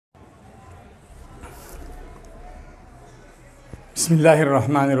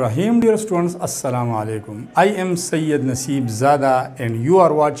Bismillahirrahmanirrahim. Dear students, Assalamu alaikum. I am Sayyid Nasib Zada and you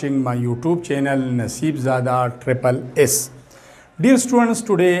are watching my YouTube channel Nasib Zada Triple S. Dear students,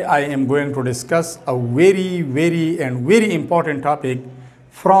 today I am going to discuss a very important topic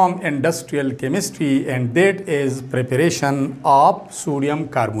from industrial chemistry, and that is preparation of sodium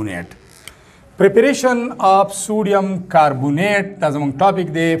carbonate. Preparation of sodium carbonate, that's among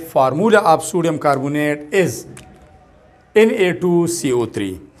topic. The formula of sodium carbonate is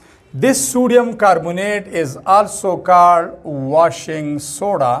Na2CO3. This sodium carbonate is also called washing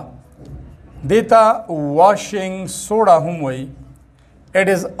soda. Data washing soda humway. It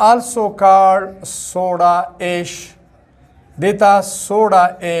is also called soda ash. Data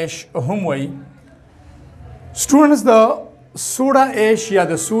soda ash humway. Students, the soda ash या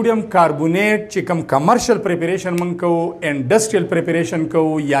the sodium carbonate चिकम commercial preparation मन को, industrial preparation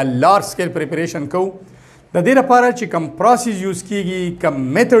को या large scale preparation को the they लپاره چې کوم پروسس یوز کیږي کوم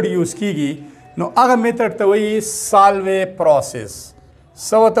میتھډ یوز کیږي نو هغه میتھډ ته وایي سالوے پروسس.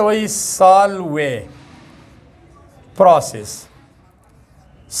 سو ته وایي سالوے پروسس.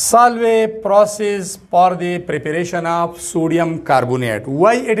 Solvay process for the preparation of sodium carbonate.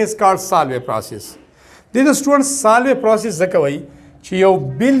 Why it is called Solvay process? This students Solvay process ځکه وایي چې یو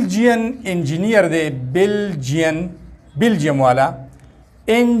بلجین انجینیر دی بلجیم والا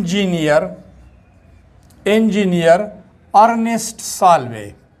engineer Ernest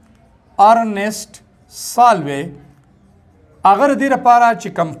Solvay اگر دې لپاره چې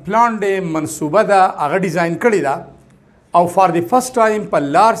کوم پلان دی منصوبه ده هغه ډیزاین کړی ده او فار دی فرست ټایم په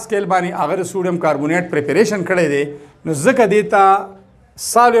لارج سکیل باندې هغه سوډیم کاربونیټ پریپریشن کړی دی نو ځکه دې ته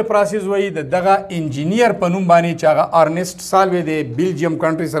سالوے پروسس وایي د دغه انجینیر په نوم باندې چې هغه ارنسټ سالوے دی بلجیم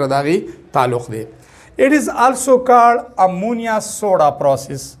کنټری سره د هغې تعلق دی. It is also called ammonia soda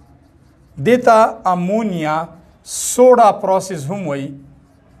process. دیتا امونیا سوډا پروسس هم وایي.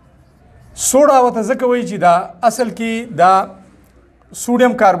 سوډا ورته ځکه وایي چې دا اصل کې دا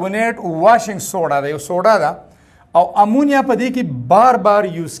سوډیم کاربونیټ واشنګ سوډا ده، یو سوډا ده او امونیا په دې کې بار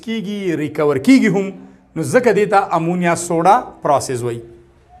یوز کیږي ریکور کیږي هم نو ځکه دې ته امونیا سوډا پروسس وایي.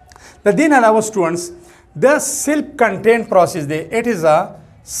 د دې نه علاوه سټوډنټس د سیلف کنټینټ پروسس دی. اټ از ا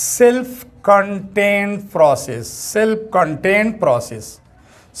سیلف کنټینټ پروسس.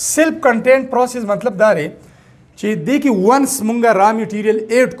 سیلف کنټینټ پروسس مطلب دا دی چې دې کې ونس مونږه را میټیریل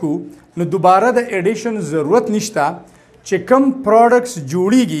ایډ کو نو دوباره د ایډیشن ضرورت نشته. چې کم پروډکټس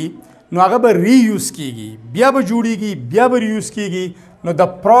جوړیږي نو هغه به ری یوز کیږي، بیا به جوړیږي، بیا به ری یوز کیږي. نو د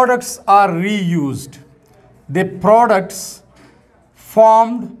پروډکټس آر ری یوزډ. د پروډکټس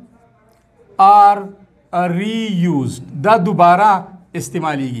فارمډ آر ری یوزډ. دا دوباره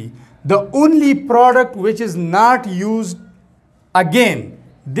استعمالیږي. د اونلی پروډکټ وچ از ناٹ یوزډ again,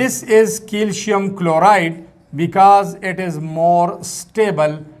 this is calcium chloride because it is more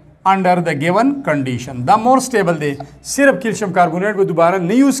stable under the given condition. دا more stable دی. صرف کیلشیم کاربونیټ به دوباره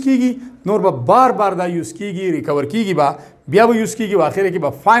نه یوز کیږي، نور به بار دا یوز کیږي، ریکور کیږي، بیا به یوز کیږي، واخره کې به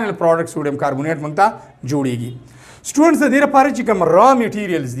فائنل پروډکټ سوډیم کاربونیټ موږ ته جوړیږي. سټوډنټس د دې لپاره چې کوم را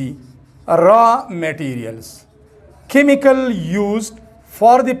میټیریلز دي، را میټیریلز chemical used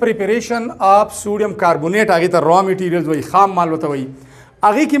for the preparation of sodium carbonate هغه ته را میټیریلز وایي، خام مال ورته وایي.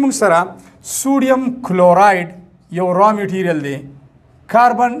 هغې کې موږ سره سوډیم کلورایډ یو را میټیریل دی،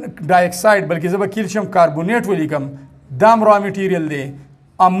 کاربن ډای اکساید بلکې زه به کیلشیم کاربونیټ ولیکم دا هم را میټیریل دی،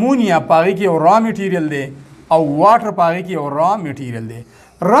 امونیا په هغې کې یو را میټیریل دی او واټر په هغې کې یو را میټیریل دی.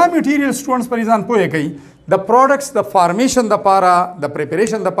 را میټیریل سټوډنټس پرې ځان پوهه کوي د پروډکټس د فارمیشن دپاره د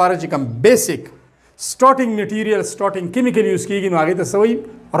پریپریشن دپاره چې کوم بیسک سټارټینګ میټیریل سټارټینګ کیمیکل یوز کیږي نو هغې ته څه وایي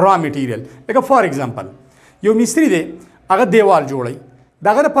را میټیریل. لکه فار ایگزامپل یو مستري دی هغه دیوال جوړوي، د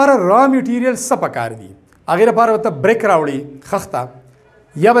هغه لپاره را میټیریل څه پکار دي؟ هغې لپاره ورته بریک راوړي خښته،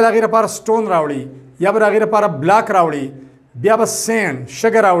 یا به د هغې لپاره سټون راوړي، یا به د هغې لپاره بلاک راوړي، بیا به سینډ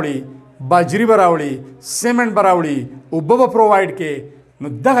شګه راوړي، باجري به راوړي، سیمنټ به راوړي، اوبه به پرووایډ کړي. نو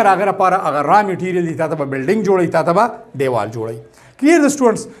دغه د هغه لپاره هغه را میټیریل دي، تا ته به بلډینګ جوړوي، تا ته به دیوال جوړوي. کلیر د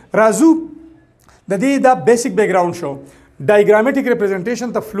سټوډنټس راځو د دې دا بیسک بیکګراوند شو. ډایګرامیټک ریپرزنټیشن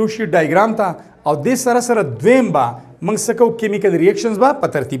ته فلو شیټ ډایګرام ته او دې سره دویم به موږ څه کوو کیمیکل ریاکشنز به په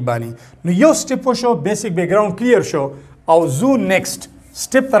ترتیب باندې. نو یو سټپ وشو، بیسک بیکګراوند کلیر شو او زو نیکسټ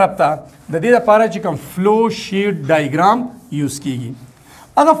سټپ طرف ته. د دې لپاره چې کوم فلو شیټ ډایګرام یوز کیږي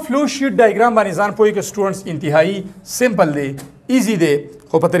هغه فلو شیټ ډایګرام باندې ځان پوهی کې سټوډنټس انتهایی سمپل دی، ایزی دی،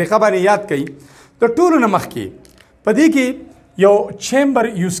 خو په طریقه باندې یاد کړئ. د ټولو نه مخکې په دې کې یو چیمبر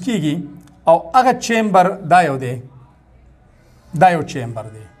یوز کیږي او هغه چیمبر دا یو دی، دا یو چیمبر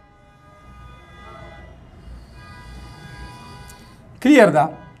دی. کلیر ده؟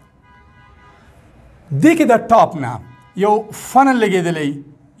 دې کې د ټاپ نه یو فنل لګېدلی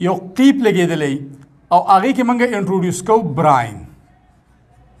یو قیپ لګېدلی او هغې کې موږ انټروډیوس کوو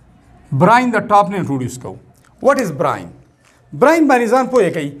براین د ټاپ نه انټروډیوس کوو واټ از براین باندې ځان پوهې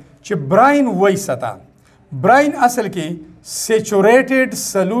کوي چې براین وایي ستا براین اصل کې سیچوریټډ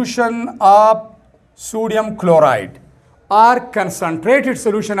سولوشن آف sodium chloride or concentrated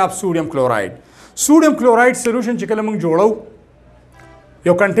solution of sodium chloride. Sodium chloride solution چې کله موږ جوړو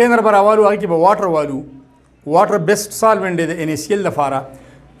یو کنټینر به راوالو هغې کې به واټر والو واټر بیسټ سالوینټ دی د NaCl لپاره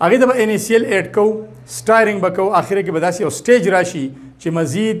هغې ته به NaCl ایډ کوو سټایرنګ به کوو اخره کې به داسې یو سټیج راشي چې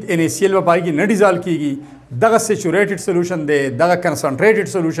مزید NaCl به په هغې کې نه ډیزالو کېږي دغه سیچوریټډ سولوشن دی دغه کنسنټریټډ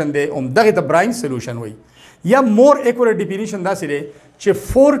سولوشن دی همدغې ته براین سولوشن وایي یا مور ایکوریټ ډیفینیشن داسې دی چې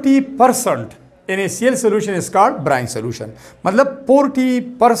 40% NaCl solution is called brine solution. मतलब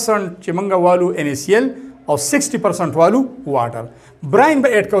 40% چې موږ والو NaCl او 60% والو water. brine به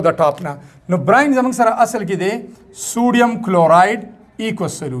اډ کوو د ټاپ نه نو brine زموږ سره اصل کې دی sodium chloride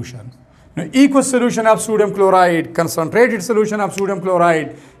aqueous solution. نو aqueous solution of sodium chloride, concentrated solution of sodium chloride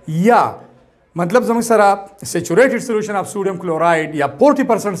یا मतलब زموږ سره saturated solution of sodium chloride یا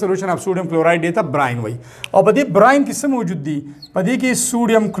 40% solution of sodium chloride دی ته brine وایي او په دې brine کې څه موجود دي په دې کې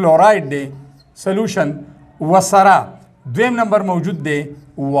sodium chloride دی solution وسره دویم نمبر موجود دی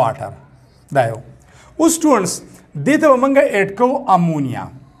واټر دا یو اوس سټوډنټس دې ته به موږ ایډ کوو امونیا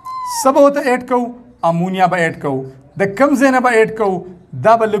څه به ورته ایډ کوو امونیا به ایډ کوو د کوم ځای نه به ایډ کوو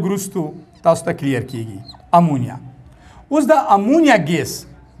دا به لږ وروستو تاسو ته کلیر کیږي امونیا اوس دا امونیا ګیس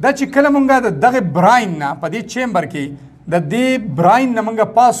دا چې کله موږ د دغه براین نه په دې چیمبر کې د دې براین نه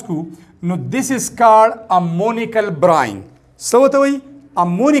موږ پاس کو نو دیس از کالډ امونیکل براین څه ورته وایي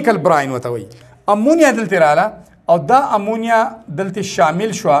امونیکل براین ورته وایي امونیا دلته رااله او دا امونیا دلته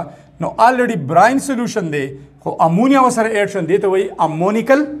شامل شوه نو آلریډي براین سولوشن دی خو امونیا ورسره ایډ شون دی ته وایي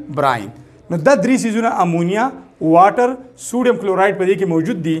امونیکل براین نو دا درې څیزونه امونیا واټر سوډیم کلوراید په دې کې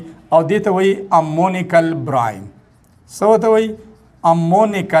موجود دي او دې ته وایي امونیکل براین څه ورته وایي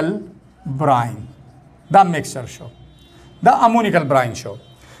امونیکل براین دا میکسچر شو دا امونیکل براین شو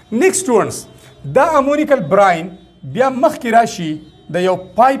نیکسټ سټوډنټس دا امونیکل براین بیا مخکې راشي د یو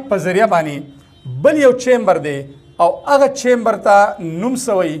پایپ په ذریعه باندې بل یو چیمبر دی او هغه چیمبر ته نوم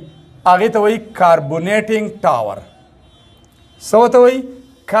څه وایي هغې ته وایي کاربونیټینګ ټاور څه ورته وایي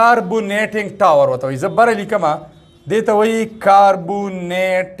کاربونیټینګ ټاور ورته وایي زه بره لیکمه دې ته وایي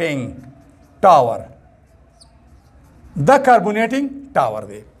کاربونیټینګ ټاور دا کاربونیټینګ ټاور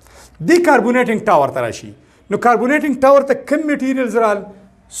دی دې کاربونیټینګ ټاور ته راشي نو کاربونیټینګ ټاور ته کوم میټیریلز رال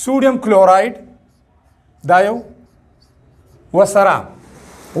سوډیم کلوراید دا یو وسره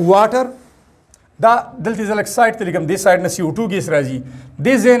واټر دا دلته زه لږ سایډ ته لیکم دې سایډ نه CO2 ګیس راځي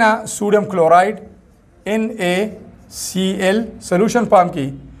دې ځای نه سوډیم کلوراید NaCl سولوشن پام کې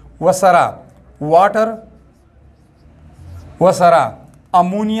وسره واټر وسره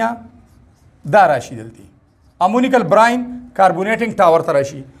امونیا دا راشي دلته امونیکل براین کاربونیټینګ ټاور ته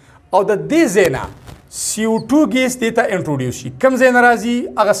راشي او د دې ځای نه CO2 ګیس دې ته انټروډیوس شي کوم ځای نه راځي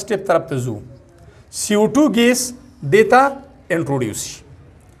هغه سټیپ طرف ته ځو CO2 ګیس دې ته انټروډیوس شي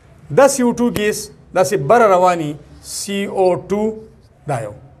دا CO2 ګیس داسې بره رواني CO2 دا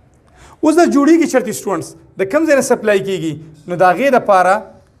یو اوس دا جوړیږي چېرته سټوډنټس د کوم ځای نه سپلای کیږي نو د هغې دپاره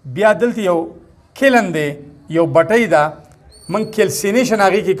بیا دلته یو کیلن دی یو بټۍ ده موږ کیلسینیشن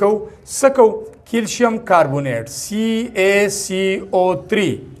هغې کې کوو څه کوو کیلشیم کاربونیټ CaCO3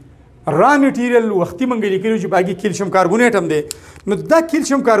 را میټیریل وختي موږ لیکلي چې په هغې کیلشیم کاربونیټ هم دی نو دا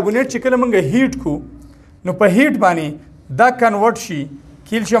کیلشیم کاربونیټ چې کله موږ هیټ کو نو په هیټ باندې دا کنورټ شي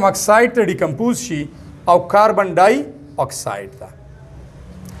کیلشیم اکساید ته ډیکمپوز شي او کاربن ډای اکساید ته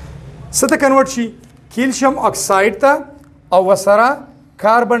څه ته کنورټ شي کیلشیم اکساید ته او ورسره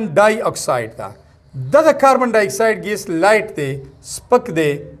کاربن ډای اکساید ته دغه کاربن ډای اکساید ګیس لایټ دی سپک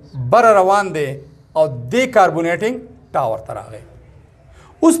دی بره روان دی او دې کاربونیټینګ ټاور ته راغی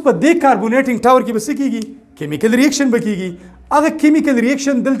اوس په دې کاربونیټینګ ټاور کې به څه کیږي کیمیکل ریاکشن به کیږي هغه کیمیکل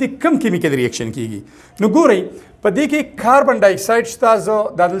ریاکشن دلته کم کیمیکل ریاکشن کیږي نو ګورئ په دې کې کاربن ډای اکساید شته زه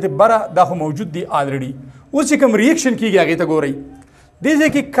دا دلته بره دا خو موجود دی آلریډي اوس چې کوم ریاکشن کیږي هغې ته ګورئ دې ځای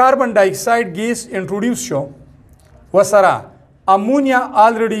کې کاربن ډای اکساید ګیس انټروډیوس شو ورسره امونیا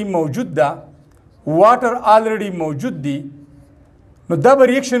آلریډي موجود ده واټر آلریډي موجود دی نو دا به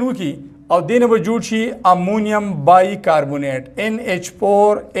ریاکشن وکړي او دې نه به جوړ شي امونیم بای کاربونیټ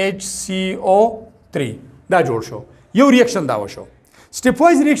NH4HCO3 دا جوړ شو یو ریاکشن دا وشو سټیپ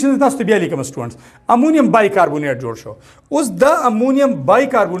وایز ریاکشن تاسو ته بیا لیکم سټوډنټس امونیم بای کاربونیټ جوړ شو اوس دا امونیم بای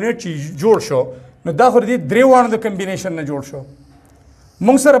کاربونیټ چې جوړ شو نو دا خو دې درې واړو د کمبینیشن نه جوړ شو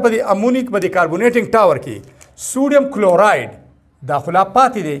موږ سره په دې امونیک په دې کاربونیټینګ ټاور کې سوډیم کلوراید دا خو لا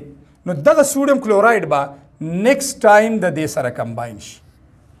پاتې دی نو دغه سوډیم کلوراید به next time د دې سره کمباین شي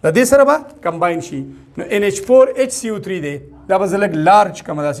د دې سره به کمباین شي نو NH4 HCO3 دی دا به زه لږ لارج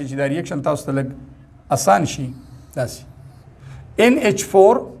کوم داسې چې دا ریاکشن تاسو ته لږ اسان شي داسې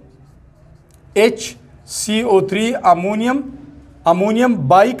NH4 HCO3 امونیم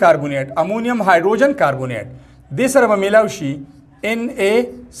بائی کاربونیټ امونیم هایدروجن کاربونیټ دې سره به میلاو شي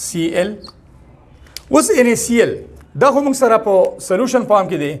NaCl اوس NaCl دا خو موږ سره په سولوشن فارم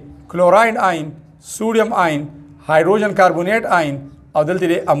کې دی کلوراید آین سوډیم آین هایدروجن کاربونیټ آین او دلته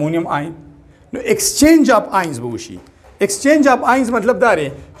دی امونیم آین نو ایکسچینج اف آینز به وشي ایکسچینج اف آینز مطلب دا دی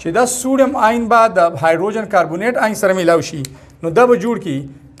چې دا سوډیم آین به د هایدروجن کاربونیټ آین سره میلاو شي نو دا به جوړ کی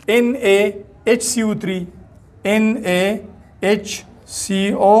NaHCO3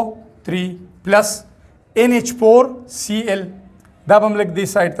 NaHCO3 پلس NH4Cl دا به هم لږ دې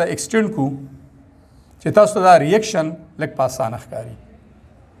سایډ ته ایکسټینډ کو چې تاسو ته دا ریاکشن لږ په اسانه ښکاري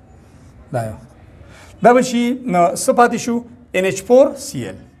دا به شي نو څه پاتې شو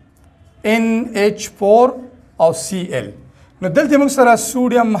NH4Cl NH4 او Cl نو دلته موږ سره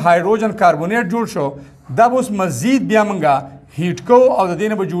سوډیم هایدروجن کاربونیټ جوړ شو دا به اوس مزید بیا موږ هیټ کو او د دې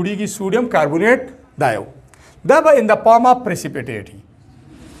نه به جوړیږي سوډیم کاربونیټ دا به ان د فارم اف پریسیپیټیټ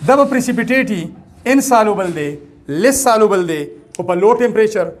دا به پریسیپیټیټ انسالوبل دی لیس سالوبل دی او په لو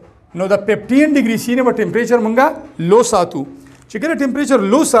ټمپریچر نو د 15 ډیګري سی نه به ټمپریچر مونږه لو ساتو چې کله ټمپریچر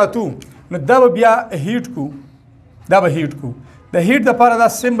لو ساتو نو دا به بیا هیټ کو د هیټ لپاره دا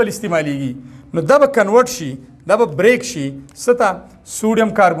سمبل استعمالیږي نو دا به کنورټ شي دا به بریک شي ستا سوډیم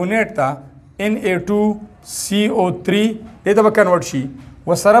کاربونیټ ته Na2CO3 دې ته به کنورټ شي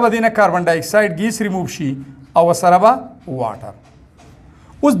وسره به دینه کاربن ډای اکساید ګیس ریموو شي او وسره به واټر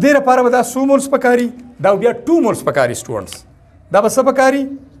اوس دې لپاره به دا 100 مولز پکاري دا بیا 2 مولز پکاري سټوډنټس دا به څه پکاري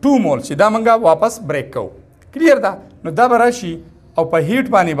 2 مولز چې دا منګه واپس بریک کو کلیر ده نو دا به راشي او په هیټ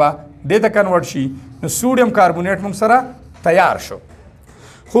باندې به دې ته کنورټ شي نو سوډیم کاربونیټ موږ سره تیار شو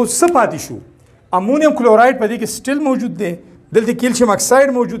خو څه پاتې شو امونیم کلوراید په دې کې سټیل موجود دی دلته کیلشیم اکساید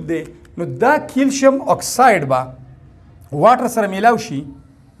موجود دی نو دا کیلشیم اکساید به واټر سره میلاو شي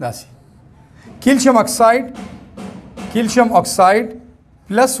داسې کیلشیم اکساید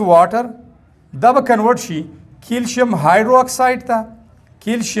پلس واټر دا به کنورټ شي کیلشیم هایدرو اکساید ته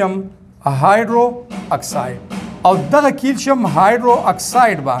کیلشیم هایدرو اکساید او دغه کیلشیم هایدرو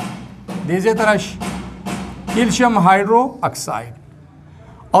اکساید به دې ځای ته راشي کیلشیم هایدرو اکساید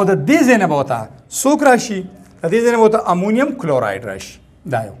او د دې ځای نه به ورته څوک راشي د دې ځای نه به ورته امونیم کلوراید راشي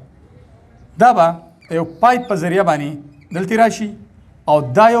دا به یو پایپ په ذریعه باندې دلته راشي او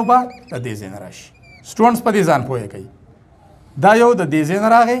دا یو به د دې ځای نه راشي سټوډنټس په دې ځان پوهه کوي دا یو د دې ځای نه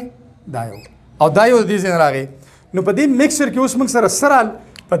راغی دا یو او دا یو د دې ځای نه راغی نو په دې مکسچر کې اوس موږ سره سرال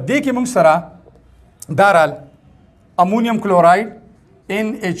په دې کې موږ سره دارال امونیم کلوراید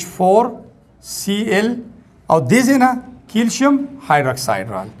NH4Cl او دې ځای نه کیلشیم هایدروکساید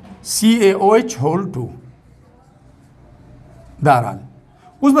رال CaOH2 دارال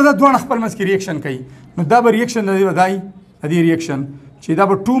اوس به دا دوه خپل منځ کې ریاکشن کوي نو دا به ریاکشن د دې ریاکشن چې دا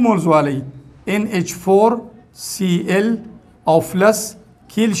به 2 مولز والی NH4Cl او پلس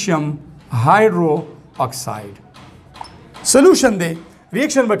کیلشیم هایدرو اکساید سولوشن دی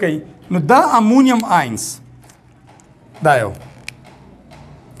ریاکشن به کوي نو دا امونیم آینز دا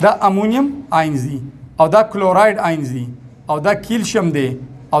امونیم آینز دی او دا کلوراید آینز دی او دا کیلشیم دی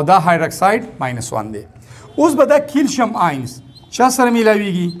او دا هایدروکساید -1 دی اوس به دا کیلشیم آینز چا سره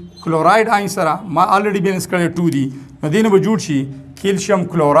میلاویږي کلوراید آین سره ما الریډي بیلنس کړی 2 دی نو دینه به جوړ شي کیلشیم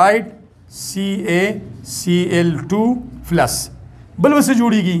کلوراید CaCl2 پلس بل وسه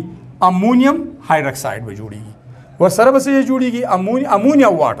جوړیږي امونیم هایدروکساید به جوړیږي ورسره وسه جوړیږي امونیا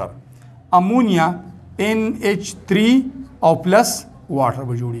واټر امونیا NH3 او پلس واټر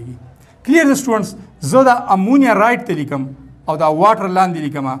به جوړیږي کلیر د سټوډنټس زه دا امونیا رائټ ته لیکم او دا واټر لاندې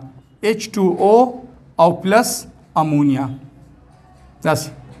لیکم H2O او پلس امونیا داسې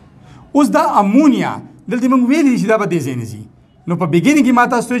اوس دا امونیا دلته موږ ویلي چې دا به دې ځای نه ځي نو په بیګینینګ کې ما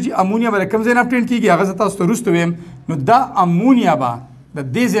تاسو ته چې امونیا به کوم ځای نه اپټینډ کېږي هغه زه تاسو ته وروسته ویم نو دا امونیا به د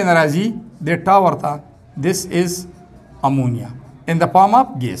دې ځای نه راځي د ټاور ته this is ammonia in the form of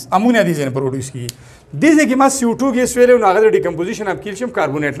gas امونیا دې ځای نه پروډیوس کېږي دې ځای کې ما CO2 ګیس ویلو نو هغه د ډیکمپوزیشن اف کیلشیم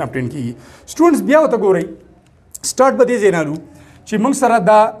کاربونیټ نه اپټینډ کېږي سټوډنټس بیا ورته ګورئ سټارټ به دې ځای نه لو چې موږ سره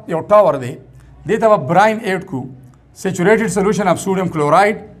دا یو ټاور دی دې ته به براین ایډ کو سیچوریټډ سولوشن اف سوډیم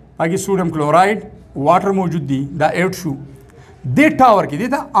کلوراید هغه سوډیم کلوراید واټر موجود دی دا ایډ شو دې ټاور کې دې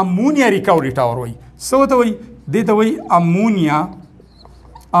ته امونیا ریکوري ټاور وایي څه ورته وایي دې ته وایي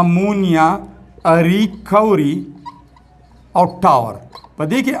امونیا ریکوري او ټاور په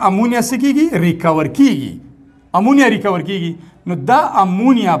دې کې امونیا څه کېږي ریکور کېږي امونیا ریکور کېږي نو دا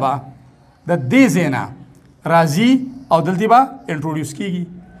امونیا به د دې ځای نه راځي او دلته به انټروډیوس کیږي.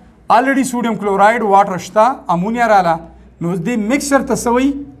 الریډي سوډیم کلوراید واټر شته امونیا رااله نو دې مکسچر ته څه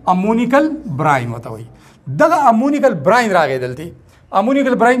وایي امونیکل براین ورته وایي. دغه امونیکل براین راغی دلته.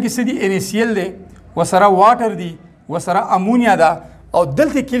 امونیکل براین کې څه دي NaCl دی ورسره واټر دی ورسره امونیا ده او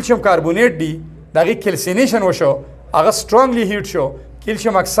دلته کیلشیم کاربونیټ دی دغه کیلسینیشن وشو هغه سټرونګلی هیټ شو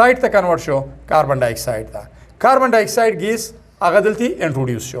کیلشیم اکساید ته کنورټ شو کاربن ډای اکساید ته. کاربن ډای اکساید ګیس هغه دلته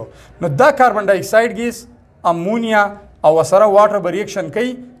انټروډیوس شو. نو دا کاربن ډای اکساید ګیس امونیا او ورسره واټر به ریاکشن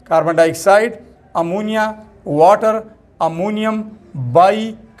کوي. کاربن ډای اکساید امونیا واټر امونیم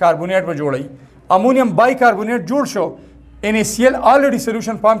بای کاربونیټ به جوړي. امونیم بای کاربونیټ جوړ شو. NaCl already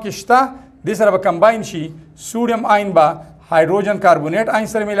solution فارم کې شته د سره به کمباین شي سوډیم آین به هایدروجن کاربونیټ آین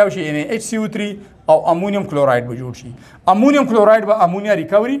سره ملاو شي NaHCO3 او امونیم کلوراید به جوړ شي. امونیم کلوراید به امونیا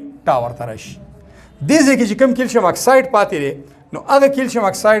ریکوري ټاور ته راشي. دې ځای کې چې کوم کیلشیم اکساید پاتې دی نو هغه کیلشیم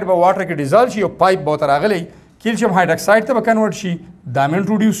اکساید به واټر کې ډیزالو شي او پایپ به ورته راغلی کیلشیم هایدروکساید ته به کنورټ شي دا هم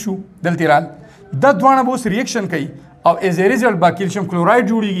انټروډیوس شو دلته رال. دا دواړه به اوس ریاکشن کوي او as a result به کیلشیم کلوراید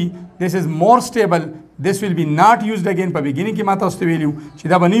جوړیږي. This is more stable. This will be not used again. په beginning کې ما تاسو ته ویلو چې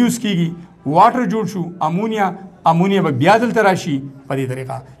دا به نه یوز کیږي. واټر جوړ شو امونیا به بیا دلته راشي په دې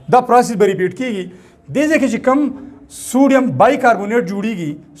طریقه دا پروسس به ریپیټ کیږي. دې ځای کې چې کم سوډیم بای کاربونیټ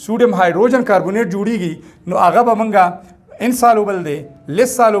جوړیږي سوډیم هایدروجن کاربونیټ جوړیږي نو هغه به مونږه انسالوبل دی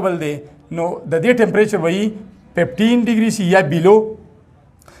لیس سالوبل دی نو د دې ټمپریچر وایي 15 ډیګري سی یا بیلو.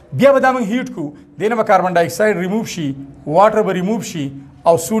 بیا به دا موږ هیټ کو دینه به کاربن ډای اکساید ریموو شي واټر به ریموو شي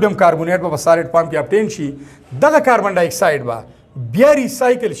او سوډیم کاربونیټ به سالډ فارم کې اپټین شي. دغه کاربن ډای اکساید به بیا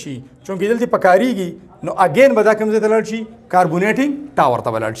ریسایکل شي چونکې دلته پکاريږي نو اگین به دا کوم ځای ته لاړ شي کاربونیټینګ ټاور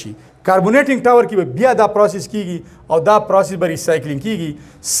ته لاړ شي. کاربونیټینګ ټاور کې به بیا دا پروسس کیږي او دا پروسس به ریسایکلینګ کیږي.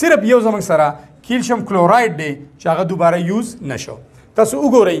 صرف یو زمنګ سره کیلشیم کلوراید دی چې هغه دوباره یوز نشو. تاسو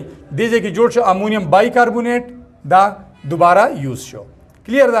وګورئ دې ځای کې جوړ شو امونیم بای کاربونیټ دا دوباره یوز شو.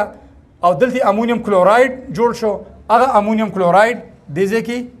 کلیر ده او دلته امونیم کلوراید جوړ شو هغه امونیم کلوراید دې ځای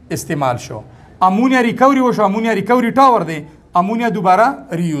کې استعمال شو. امونیا ریکوري وشو امونیا ریکوري ټاور دی امونیا دوباره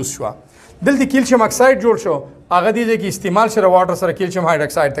ریوز شو. دلته کیلشیم اکساید جوړ شو هغه دې ځای کې استعمال شو واټر سره کیلشیم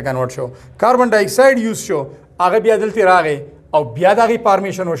هایدروکساید ته کنورټ شو. کاربن ډای اکساید یوز شو هغه بیا دلته راغی او بیا دغه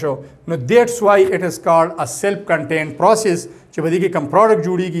فارمیشن وشو. نو دیټس وای اټ از کالډ ا سیلف کنټینډ پروسس چې په دې کې کوم پروډکټ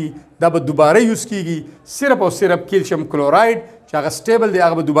جوړیږي دا به دوباره یوز کیږي. صرف او صرف کیلشیم کلوراید چې هغه سټیبل دی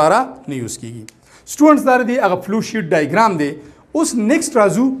هغه به دوباره نه یوز کیږي. سټوډنټس دا دی هغه فلو شیټ ډایګرام دی. اوس نیکسټ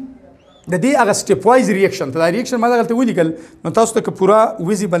راځو د دې هغه سټپ وایز ریاکشن ته. دا ریاکشن ما دلته ولیکل نو تاسو ته که پورا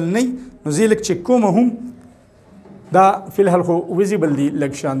ویزیبل نه نو زه لږ چک کوم هم دا فی الحال خو ویزیبل دی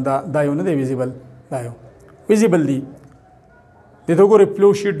لږ شان دا یو نه دی ویزیبل دا یو ویزیبل دی. د دې وګورئ فلو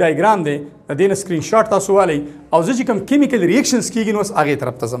شیټ ډایګرام دی د دې نه سکرین شاټ تاسو والی او زه چې کوم کیمیکل ریاکشنز کیږي نو اوس هغې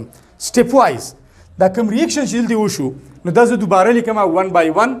طرف ته ځم. سټپ وایز دا کوم ریاکشن چې دلته وشو نو دا زه دوباره لیکم 1 by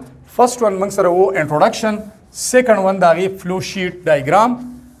 1. فرست ون موږ سره و انټروډکشن سیکنډ ون د هغې فلو شیټ ډایګرام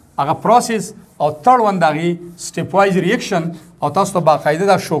هغه پروسس او تھرډ ون د هغې سټپ وایز ریاکشن او تاسو ته باقاعده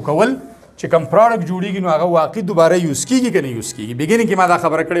دا شو کول چې کوم پروډکټ جوړیږي نو هغه واقعي دوباره یوز کیږي که نه یوز کیږي. بیګیننګ کې ما دا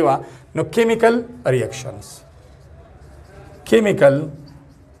خبره کړې وه نو کیمیکل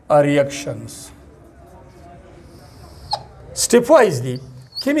ریاکشنز سټپ وایز دی.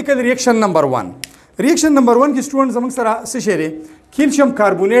 کیمیکل ریاکشن نمبر 1 ریاکشن نمبر 1 کې سټوډنټ زموږ سره څه شی دی کیلشیم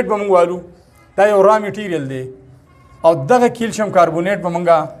کاربونیټ به موږ والو دا یو را میټیریل دی او دغه کیلشیم کاربونیټ به موږ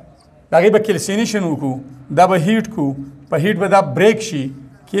د هغې به کیلسینیشن وکړو دا به هیټ کو په هیټ به دا بریک شي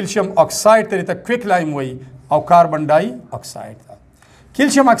کیلشیم اکساید ته ته کویک لایم وایي او کاربن ډای اکساید ته.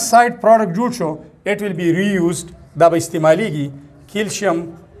 کیلشیم اکساید پروډکټ جوړ شو اټ ویل بی ریوزډ دا به استعمالیږي. کیلشیم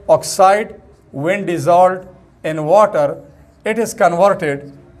اکساید when dissolved in water it is converted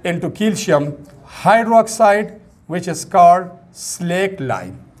into calcium hydroxide which is called slaked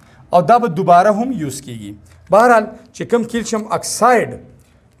lime او دا به دوباره هم یوز کیږي. بهرحال چې کوم کیلشیم اکساید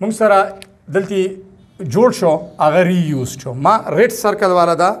موږ سره دلته جوړ شو هغه ریوز شو. ما ریډ سرکل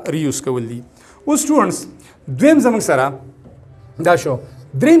والا دا ریوز کول دي. اوس سټوډنټس دویم زموږ سره دا شو.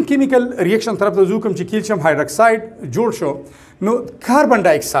 دریم کیمیکل ریاکشن طرف ته ځو کوم چې کیلشیم هایدروکساید جوړ شو نو کاربن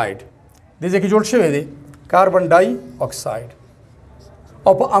ډای اکساید دې ځای کې جوړ شوی دی کاربن ډای اکساید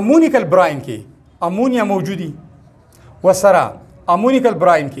او په امونیکل براین کې امونیا موجودي وسره امونیکل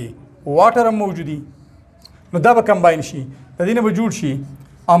براین کې واټر هم موجودي نو دا به کمباین شي د دې نه به جوړ شي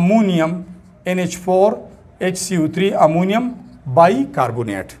امونیم NH4 HCO3 امونیم بای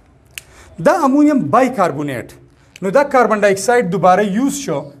کاربونیټ. دا امونیم بای کاربونیټ نو دا کاربن ډای اکساید دوباره یوز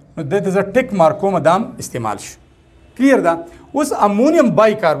شو نو د دې ټیک مارکو مدام استعمال شو. کلیر ده. اوس امونیم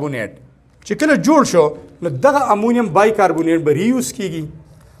بای کاربونیټ چې کله جوړ شو نو دغه امونیم بای کاربونیټ به ریوز کیږي.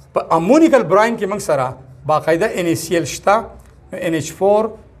 په امونیکل براین کې موږ سره باقاعده NaCl شته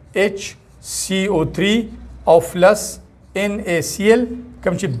NH4HCO3 او پلس NaCl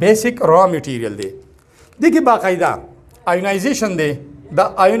کوم چې بیسیک را میټیریل دی دغه باقاعده آیونایزیشن دی د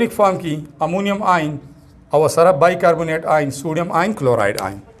آیونیک فارم کې امونیم آین او سره بای کاربونیټ آین سوډیم آین کلوراید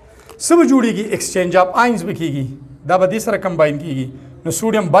آین سب جوړیږي ایکسچینج اف آینز بکیږي دا به دې سره کمباین کیږي نو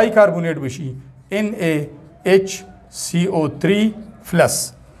سوډیم بای کاربونیټ بشي NaHCO3 پلس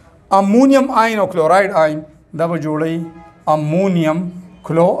امونیم آین او کلوراید آین دا به جوړي امونیم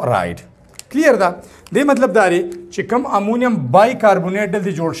کلوراید کلیر ده دې مطلب دا دی چې کوم امونیم بای کاربونیټ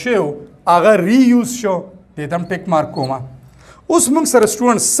دلته جوړ شو هغه ری یوز شو دې تم ټیک مارک کوما اوس موږ سره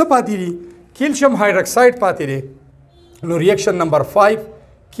سټوډنټ څه پاتې دي کیلشیم هایدروکساید پاتې دی نو ریاکشن نمبر 5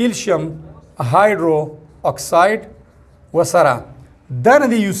 کیلشیم هایدرو اکساید وسره دا نه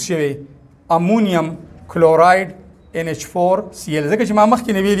دی یوز شوی امونیم کلوراید NH4Cl ځکه چې ما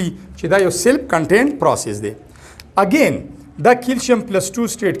مخکې نه ویلي چې دا یو سیلف کنټینټ پروسس دی اگین دا کیلشیم پلس 2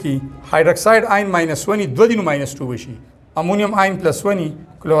 سټیټ کې هایدروکساید آین ماینس 1 دو دینو ماینس 2 وشي امونیم آین پلس 1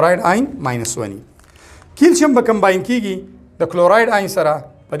 کلوراید آین ماینس 1 کیلشیم به کمباین کیږي د کلوراید آین سره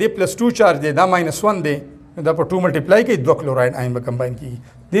په دې پلس 2 چارج دی دا ماینس 1 دی دا په 2 ملټیپلای کوي دو کلوراید آین به کمباین کیږي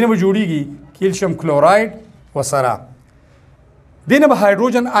دینه به جوړیږي کیلشیم کلوراید وسره دینه به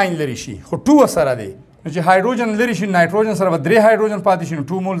هایدروجن آین لري شي خو 2 وسره دی نو چې هایدروجن لري شي نایتروجن سره به 3 هایدروجن پاتې شي نو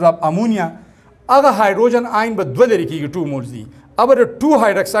 2 مولز اف امونیا هغه هایدروجن آین به 2 لري کیږي 2 مولز دي अब 2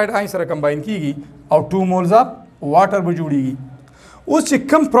 हाइड्रोक्साइड आइन sir combine कीगी और 2 moles of water भी जुड़ेगी उस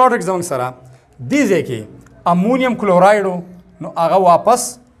कम प्रोडक्ट जमंग सरा दीजे के अमोनियम क्लोराइड हो नो आगा वापस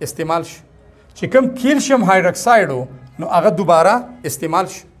इस्तेमाल चिकम कैल्शियम हाइड्रोक्साइड हो नो आगा दोबारा इस्तेमाल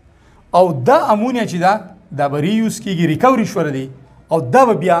और द अमोनिया चिदा द बरी यूज कीगी रिकवरी श्वर दी और द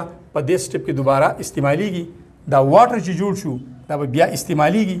बिया पदे स्टेप के दोबारा इस्तेमालीगी द वाटर ची जुड़ शू द बिया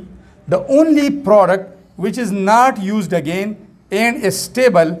इस्तेमालीगी the only product which is not used again and is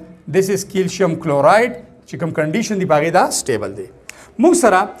stable this is calcium chloride چې کوم کنډیشن دی باغې دا سټیبل دی موږ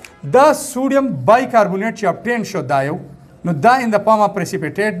سره دا سوډیم بایکاربونیټ چې obtain شو دا یو نو دا in the form of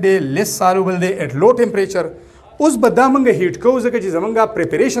precipitate دی less soluble دی at low temperature اوس به دا موږ هیټ کوو ځکه چې زمونږه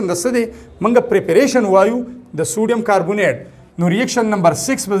پریپریشن د څه دی موږ پریپریشن وایو د سوډیم کاربونیټ نو ریاکشن نمبر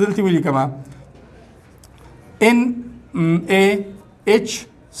 6 بدلتی ولیکما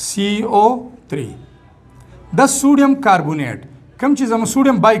NaHCO3 دا سوډیم کاربونیټ کم چې زمو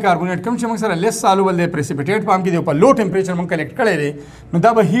سوډیم بایکاربونیټ کم چې موږ سره لیس سالوبل دی پریسیپیټیټ پام کې دی په لو ټمپریچر موږ کلیکټ کړی دی نو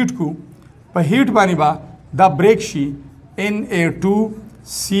دا به هیټ کو په هیټ باندې با دا بریک شي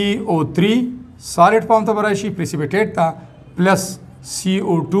Na2CO3 سالډ فارم ته براشي پریسیپیټیټ تا پلس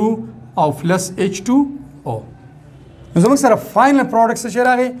CO2 او پلس H2O نو زموږ سره فائنل پروډکټ څه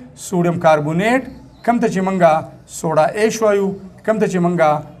راغی سوډیم کاربونیټ کم ته چې موږ سوډا ایش وایو کم ته چې موږ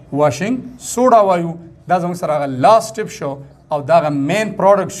واشنګ سوډا وایو دا زموږ سره لاست سټپ شو او دا مین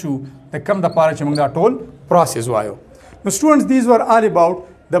پروډکټ شو د کم د پاره چې موږ دا ټول پروسس وایو نو سټوډنټس دیز ور آل اباؤٹ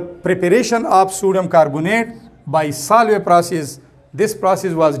د پریپریشن اف سوډیم کاربونیټ by Solvay process. This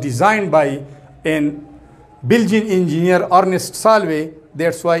process was designed by an Belgian engineer Ernest Solvay.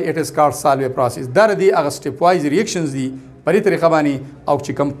 That's why it is called Solvay process. دا د هغه سټپ وایز ریاکشنز دي په دې طریقه باندې او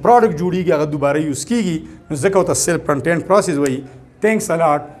چې کوم پروډکټ جوړیږي هغه دوباره یوز کیږي نو ځکه ته سیلف کنټینټ پروسس وایي. Thanks a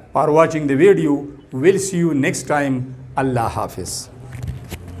lot for watching the video. We'll see you next time. Allah Hafiz.